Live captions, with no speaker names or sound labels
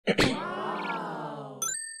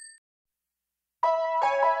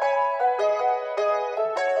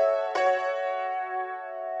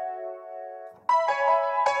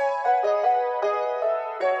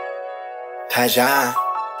YNG.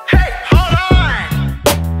 Hey, hold on!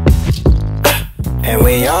 And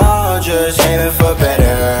we all just aiming for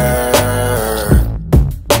better.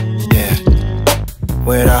 Yeah.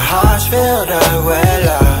 With our hearts filled up with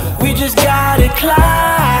love, we just gotta climb.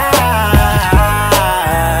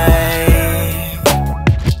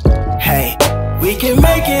 Hey, we can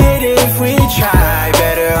make it if we try.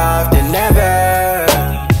 Better off than never.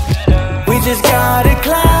 We just gotta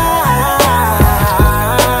climb.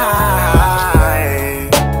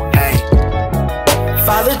 Hey,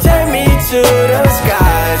 Father, take me to the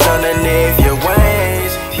skies underneath your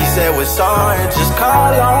wings. He said, what's on, just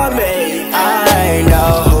call on me. I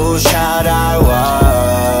know whose child I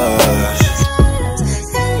was.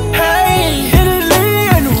 Hey, Italy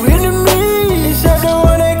and enemy. He said the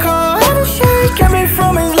one they call heaven shake kept me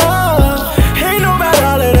from his love. He knew about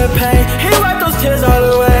all of the pain. He wiped those tears all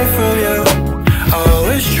away from you.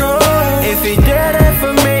 Oh, it's true. If he did it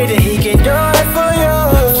for me, then he can do it for you.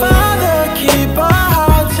 Father, keep our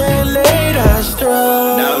hearts and lead us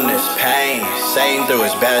through. Numbness, pain, Satan threw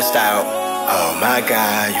his best out. Oh my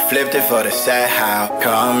God, you flipped it for the sad how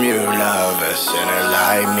come you love a sinner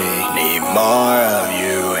like me. Need more of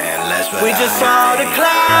you and less of we just saw the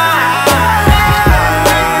climb.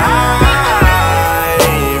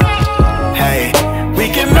 Hey, we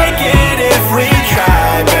can make it if we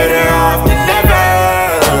try. Better off than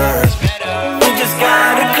never. We just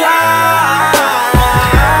gotta climb.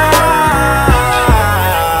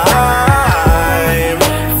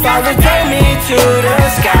 Father, take me to the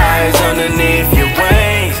skies underneath your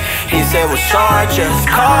wings. He said, what's on, just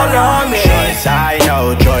call on me. Sure as I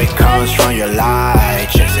know, joy comes from your light.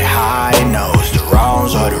 Chasing high notes, the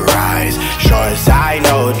wrongs or the rise. Sure as I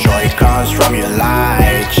know, joy comes from your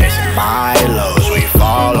light. Chasing my lows, we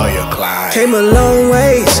fall or you climb. Came a long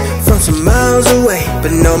ways from some miles away,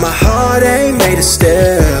 but no, my heart ain't made of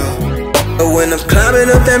steel. But when I'm climbing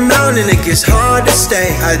up that mountain, it gets hard to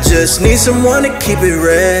stay. I just need someone to keep it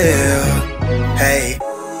real. Hey,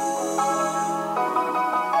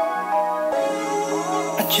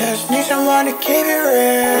 I just need someone to keep it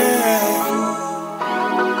real.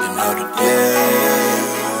 You know the deal.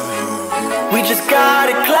 We just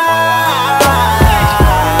gotta climb.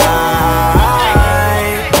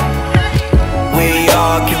 We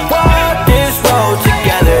all can walk this road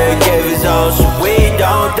together. Give us all so we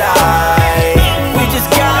don't die. We just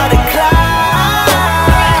gotta climb.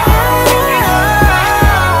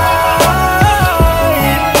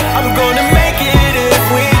 I'm gonna make it if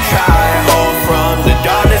we try. Hold from the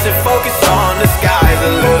darkness and focus on the skies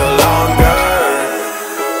a little longer.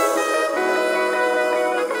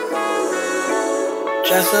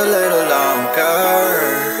 Just a little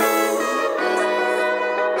longer.